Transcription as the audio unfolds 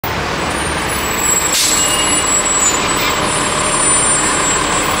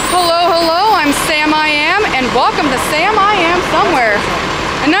welcome to Sam I Am Somewhere.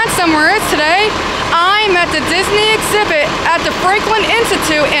 And that somewhere is today. I'm at the Disney exhibit at the Franklin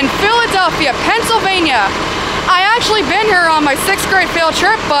Institute in Philadelphia, Pennsylvania. I actually been here on my 6th grade field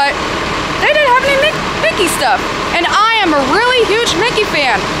trip, but they didn't have any Mickey stuff. And I am a really huge Mickey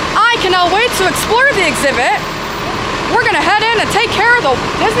fan. I cannot wait to explore the exhibit. We're gonna head in and take care of the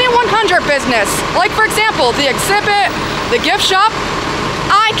Disney 100 business. Like for example, the exhibit, the gift shop.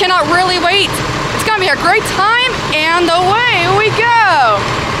 I cannot really wait. It's gonna be a great time, and away we go.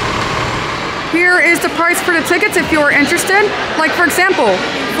 Here is the price for the tickets if you're interested. Like for example,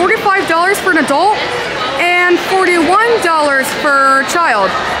 $45 for an adult and $41 for a child.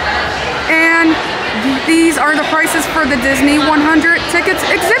 And these are the prices for the Disney 100 tickets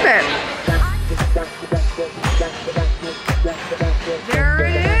exhibit. There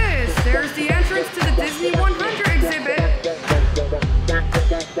it is. There's the entrance to the Disney 100 exhibit.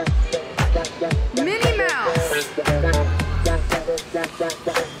 Minnie Mouse.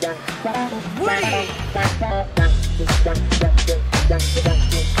 Woody.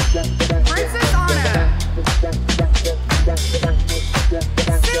 Princess Anna.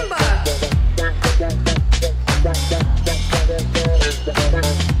 Simba.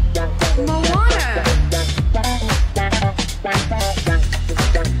 Moana.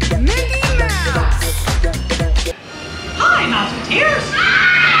 Mickey Mouse. Hi, Mouseketeers.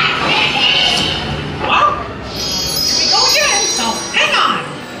 Well, here we go again, so hang on.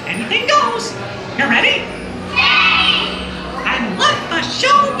 Anything goes. You ready? And let the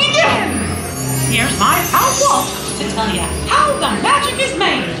show begin. Here's my pal Walt to tell you how the magic is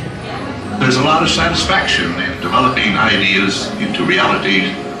made. There's a lot of satisfaction in developing ideas into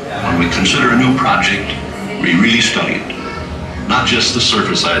reality. When we consider a new project, we really study it. Not just the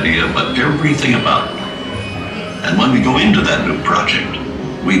surface idea, but everything about it. And when we go into that new project,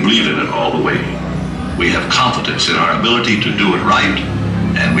 we believe in it all the way. We have confidence in our ability to do it right,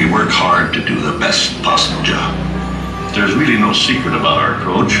 and we work hard to do the best possible job. There's really no secret about our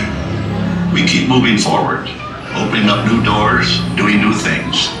approach. We keep moving forward, opening up new doors, doing new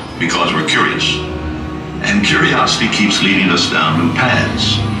things, because we're curious. And curiosity keeps leading us down new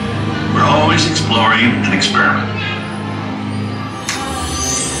paths. We're always exploring and experimenting.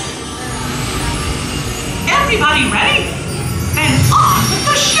 Everybody ready? And on with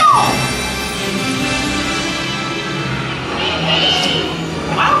the show!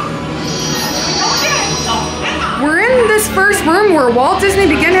 Well, here we go again, so hang on. We're in this first room where Walt Disney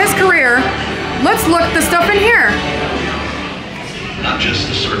began his career. Let's look at the stuff in here. Not just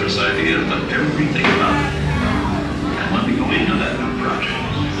the surface idea, but everything about it. And when we go into that new project,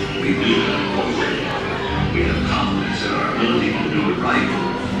 we believe in it all the way. We have confidence in our ability to do it right,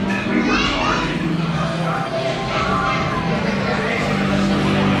 and we work hard to do it.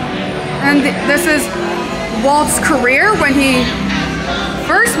 And this is Walt's career when he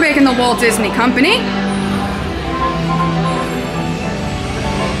first making the Walt Disney Company.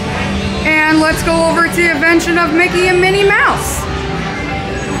 And let's go over to the invention of Mickey and Minnie Mouse.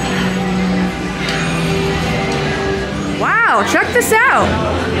 Wow, check this out.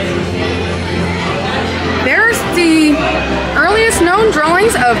 There's the earliest known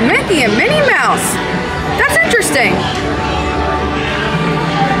drawings of Mickey and Minnie Mouse. That's interesting.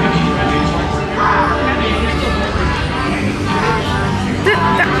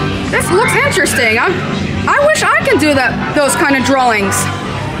 This looks interesting. I wish I can do those kind of drawings.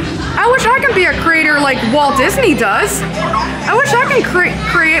 I wish I could be a creator like Walt Disney does. I wish I can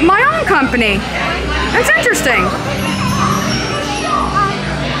create my own company. That's interesting.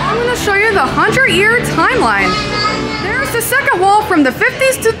 I'm going to show you the 100-year timeline. There's the second wall from the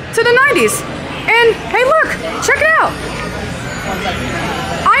 50s to the 90s. And hey look, check it out.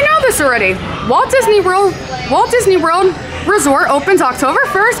 I know this already. Walt Disney World Resort opens October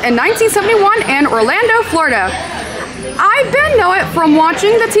 1st in 1971 in Orlando, Florida. I been know it from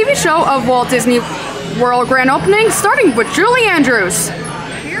watching the TV show of Walt Disney World grand opening, starting with Julie Andrews.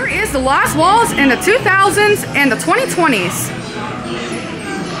 Here is the last walls in the 2000s and the 2020s.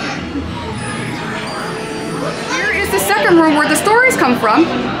 Here is the second room where the stories come from.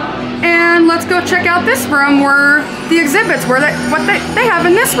 And let's go check out this room where the exhibits, what they have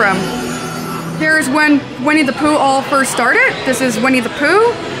in this room. Here's when Winnie the Pooh all first started. This is Winnie the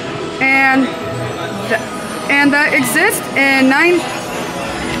Pooh, and that exists in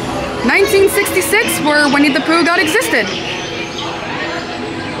 1966, where Winnie the Pooh got existed.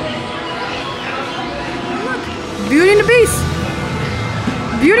 Beauty and the Beast.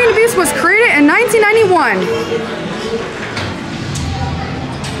 Beauty and the Beast was created in 1991.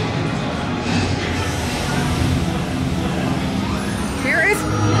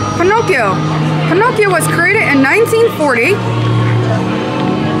 Pinocchio. Pinocchio was created in 1940.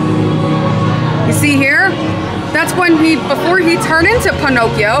 You see here? That's when before he turned into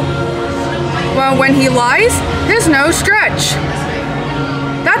Pinocchio. Well, when he lies, his nose stretch.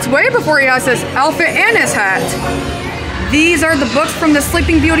 That's way before he has his outfit and his hat. These are the books from the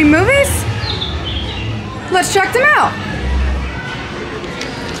Sleeping Beauty movies. Let's check them out.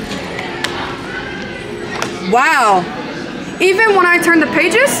 Wow. Even when I turned the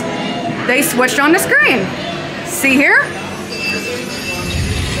pages, they switched on the screen. See here?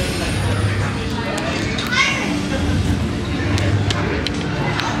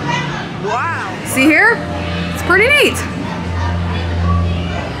 Wow. See here? It's pretty neat.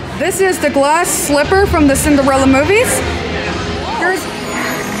 This is the glass slipper from the Cinderella movies.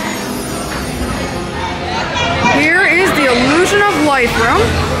 Here is the Illusion of Life room.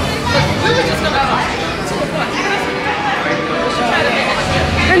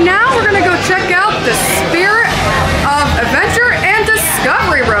 And now we're gonna go check out the Spirit of Adventure and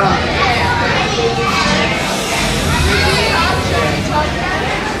Discovery room.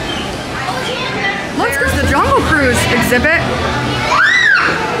 Let's go to the Jungle Cruise exhibit.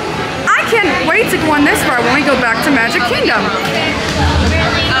 I can't wait to go on this ride when we go back to Magic Kingdom.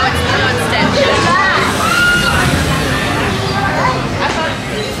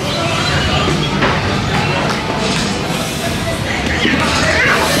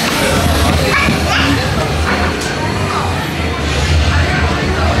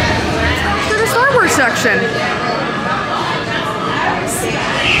 To the Star Wars section.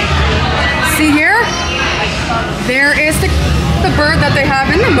 See here? There is the bird that they have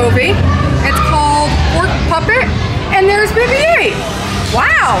in the movie. It's called Pork Puppet, and there's BB-8.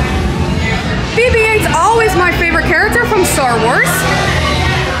 Wow! BB-8's always my favorite character from Star Wars.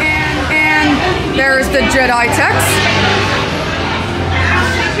 And there's the Jedi text.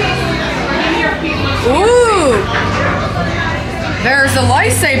 Ooh! There's the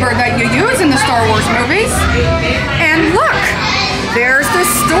lightsaber that you use in the Star Wars movies. And look! There's the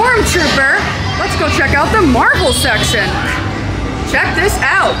Stormtrooper. Let's go check out the Marvel section. Check this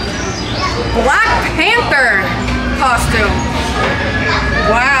out. Black Panther costume.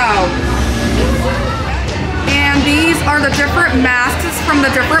 Wow. And these are the different masks from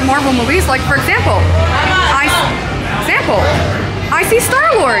the different Marvel movies. Like, for example, I see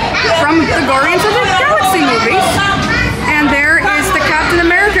Star-Lord from the Guardians of the Galaxy movies. And there is the Captain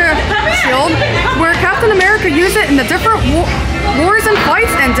America shield, where Captain America used it in the different wars and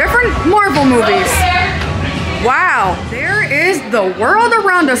fights in different Marvel movies. Wow, there is the World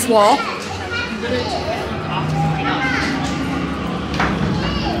Around Us wall.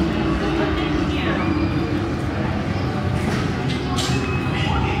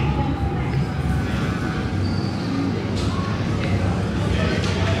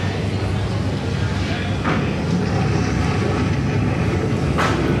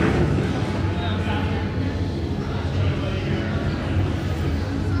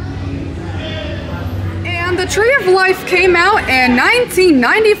 The Tree of Life came out in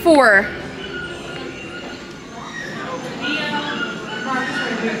 1994.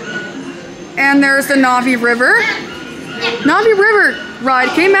 And there's the Navi River. Navi River ride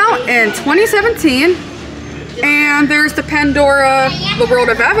came out in 2017. And there's the Pandora, the World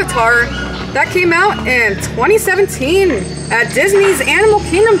of Avatar, that came out in 2017 at Disney's Animal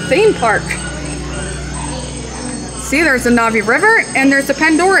Kingdom theme park. See, there's the Navi River and there's the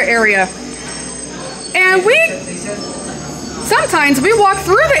Pandora area. And sometimes we walk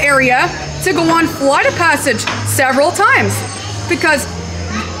through the area to go on Flight of Passage several times, because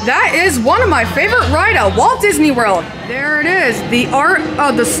that is one of my favorite rides at Walt Disney World. There it is, the Art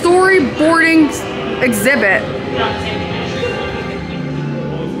of the Storyboarding exhibit.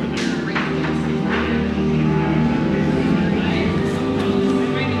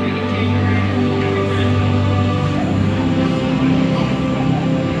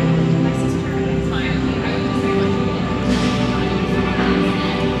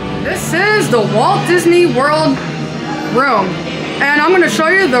 This is the Walt Disney World room, and I'm going to show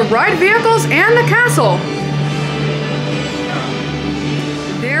you the ride vehicles and the castle.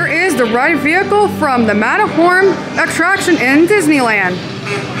 There is the ride vehicle from the Matterhorn attraction in Disneyland.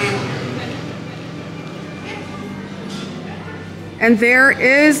 And there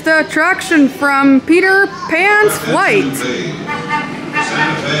is the attraction from Peter Pan's Flight. Santa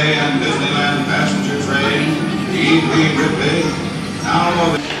Fe and Disneyland passenger train.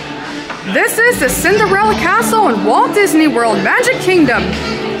 This is the Cinderella Castle in Walt Disney World Magic Kingdom,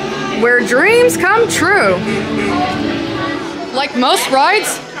 where dreams come true. Like most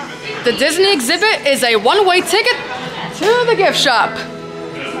rides, the Disney exhibit is a one-way ticket to the gift shop.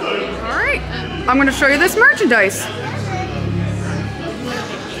 All right. I'm going to show you this merchandise.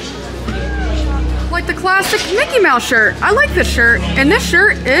 Like the classic Mickey Mouse shirt. I like this shirt. And this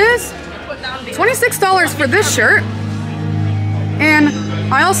shirt is $26 for this shirt. And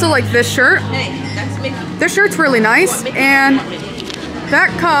I also like this shirt. This shirt's really nice. And that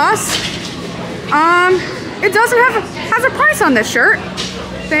costs, it doesn't has a price on this shirt.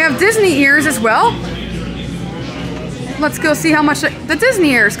 They have Disney ears as well. Let's go see how much the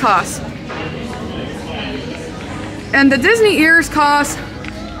Disney ears cost. And the Disney ears cost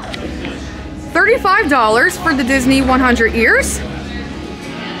 $35 for the Disney 100 ears.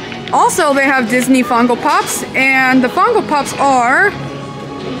 Also, they have Disney Funko Pops, and the Funko Pops are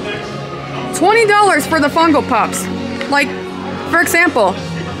 $20 for the Funko Pops. Like, for example,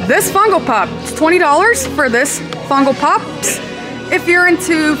 this Funko Pop is $20 for this Funko Pops if you're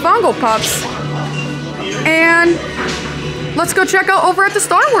into Funko Pops. And let's go check out over at the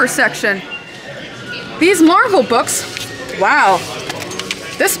Star Wars section. These Marvel books, wow.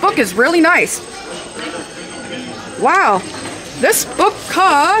 This book is really nice. Wow. This book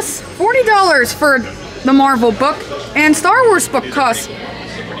costs $40 for the Marvel book, and Star Wars book costs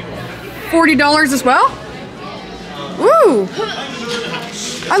 $40 as well. Ooh.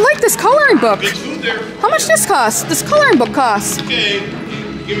 I like this coloring book. How much this costs? This coloring book costs.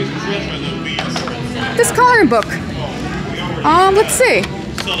 This coloring book. Let's see.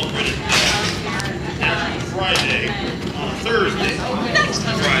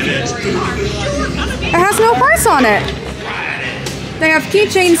 It has no price on it. They have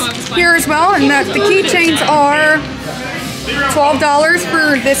keychains here as well, and the keychains are $12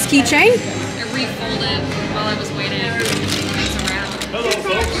 for this keychain. I refolded while I was waiting.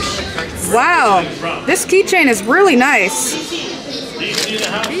 Wow, this keychain is really nice.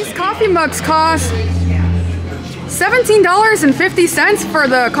 These coffee mugs cost $17.50 for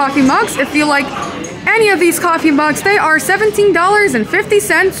the coffee mugs. If you like any of these coffee mugs, they are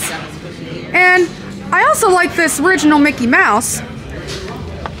 $17.50. And I also like this original Mickey Mouse.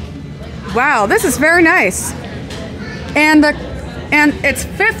 Wow, this is very nice. And it's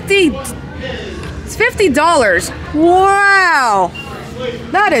 $50. Wow,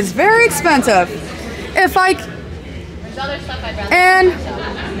 that is very expensive. If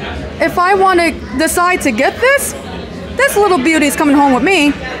I want to decide to get this little beauty is coming home with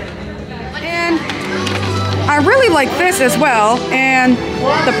me. And I really like this as well. And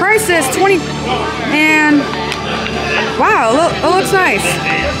the price is $20. And wow, it looks nice.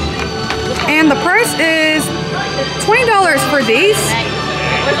 And the price is $20 for these.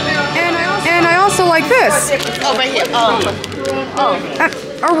 And I also like this. Oh, right here.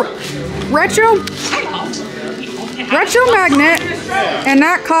 A retro magnet, and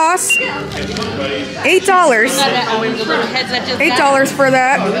that costs $8. $8 for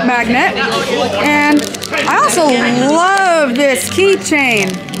that magnet. And I also love this keychain.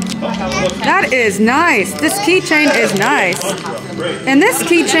 That is nice. This keychain is nice. And this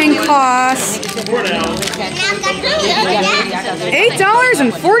keychain costs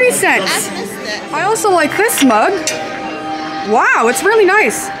 $8.40. I also like this mug. Wow, it's really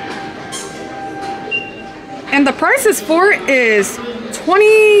nice. And the prices for it is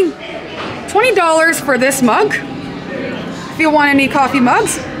 $20 for this mug. If you want any coffee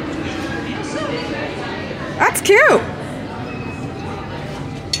mugs. That's cute.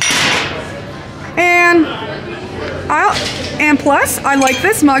 And plus, I like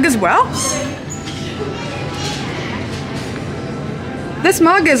this mug as well. This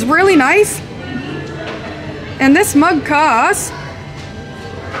mug is really nice. And this mug costs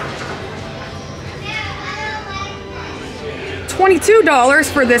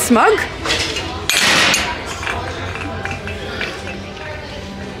 $22 for this mug.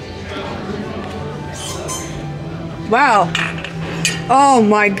 Wow. Oh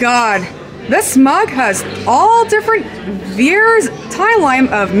my God. This mug has all different Veers tie line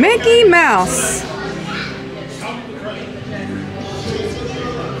of Mickey Mouse.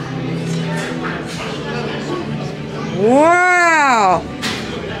 Wow.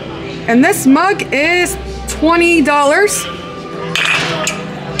 And this mug is $20.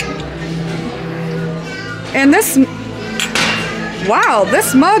 And this, wow,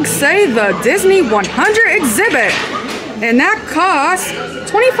 this mug say the Disney 100 exhibit. And that costs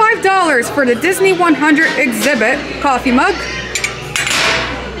 $25 for the Disney 100 exhibit coffee mug.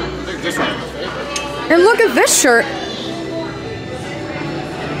 And look at this shirt.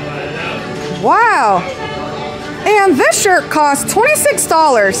 Wow. And this shirt costs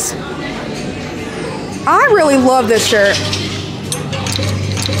 $26. I really love this shirt.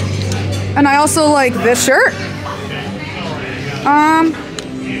 And I also like this shirt.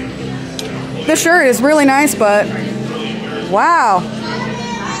 This shirt is really nice, but wow.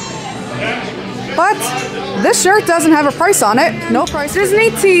 But this shirt doesn't have a price on it. No price.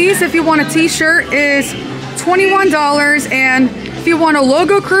 Disney tees, if you want a t-shirt, is $21, and if you want a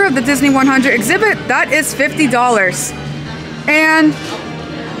logo crew of the Disney 100 exhibit, that is $50. And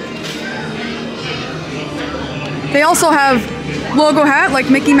they also have logo hat, like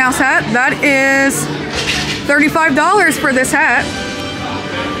Mickey Mouse hat. That is $35 for this hat.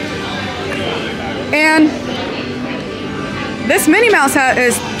 And this Minnie Mouse hat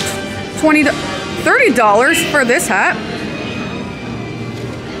is $30 for this hat.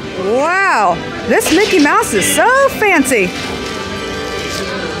 Wow, this Mickey Mouse is so fancy.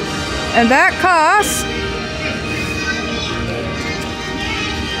 And that costs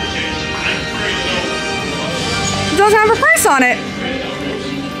doesn't have a price on it.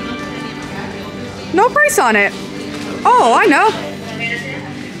 No price on it. Oh, I know.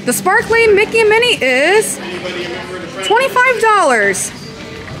 The sparkly Mickey and Minnie is $25.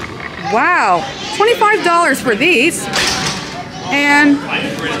 Wow, $25 for these. And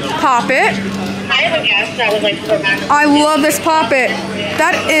Pop It. I have a guest that would like to go back. I love this Pop It.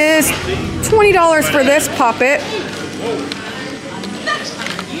 That is $20 for this Pop It.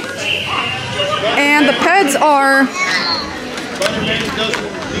 And the Peds are,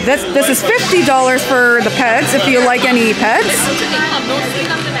 this is $50 for the Peds, if you like any Peds.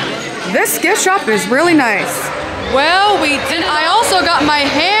 This gift shop is really nice. Well, I also got my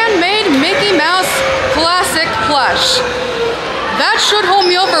handmade Mickey Mouse classic plush. That should hold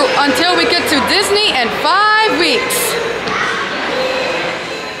me over until we get to Disney in 5 weeks.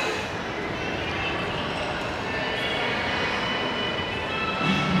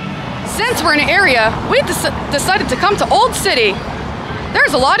 Since we're in an area, we decided to come to Old City.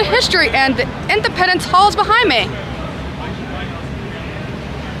 There's a lot of history, and the Independence Hall is behind me.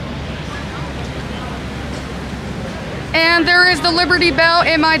 And there is the Liberty Bell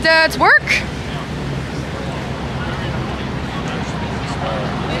in my dad's work.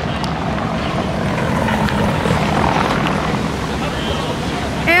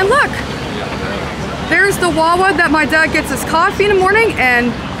 And look, there's the Wawa that my dad gets his coffee in the morning,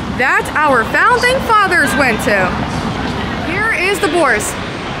 and that our founding fathers went to. Here is the Boars.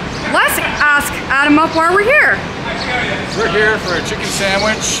 Let's ask Adam up while we're here. We're here for a chicken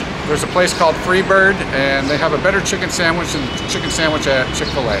sandwich. There's a place called Freebird, and they have a better chicken sandwich than the chicken sandwich at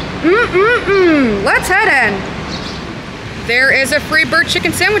Chick-fil-A. Let's head in. There is a Freebird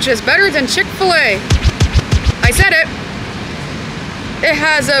chicken sandwich is better than Chick-fil-A. I said it. It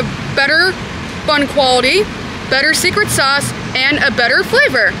has a better bun quality, better secret sauce, and a better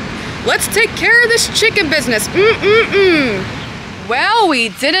flavor. Let's take care of this chicken business. Well, we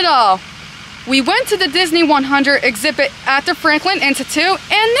did it all. We went to the Disney 100 exhibit at the Franklin Institute,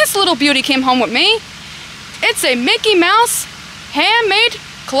 and this little beauty came home with me. It's a Mickey Mouse handmade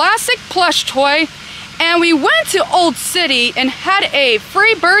classic plush toy, and we went to Old City and had a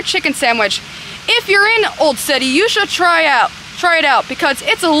Freebird chicken sandwich. If you're in Old City, you should try it out because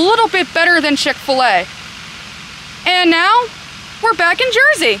it's a little bit better than Chick-fil-A. And now we're back in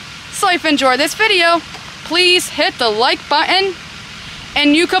Jersey. So if you enjoyed this video, please hit the like button,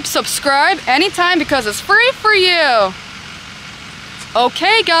 and you could subscribe anytime because it's free for you.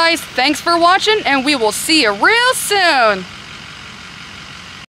 Okay guys, thanks for watching, and we will see you real soon.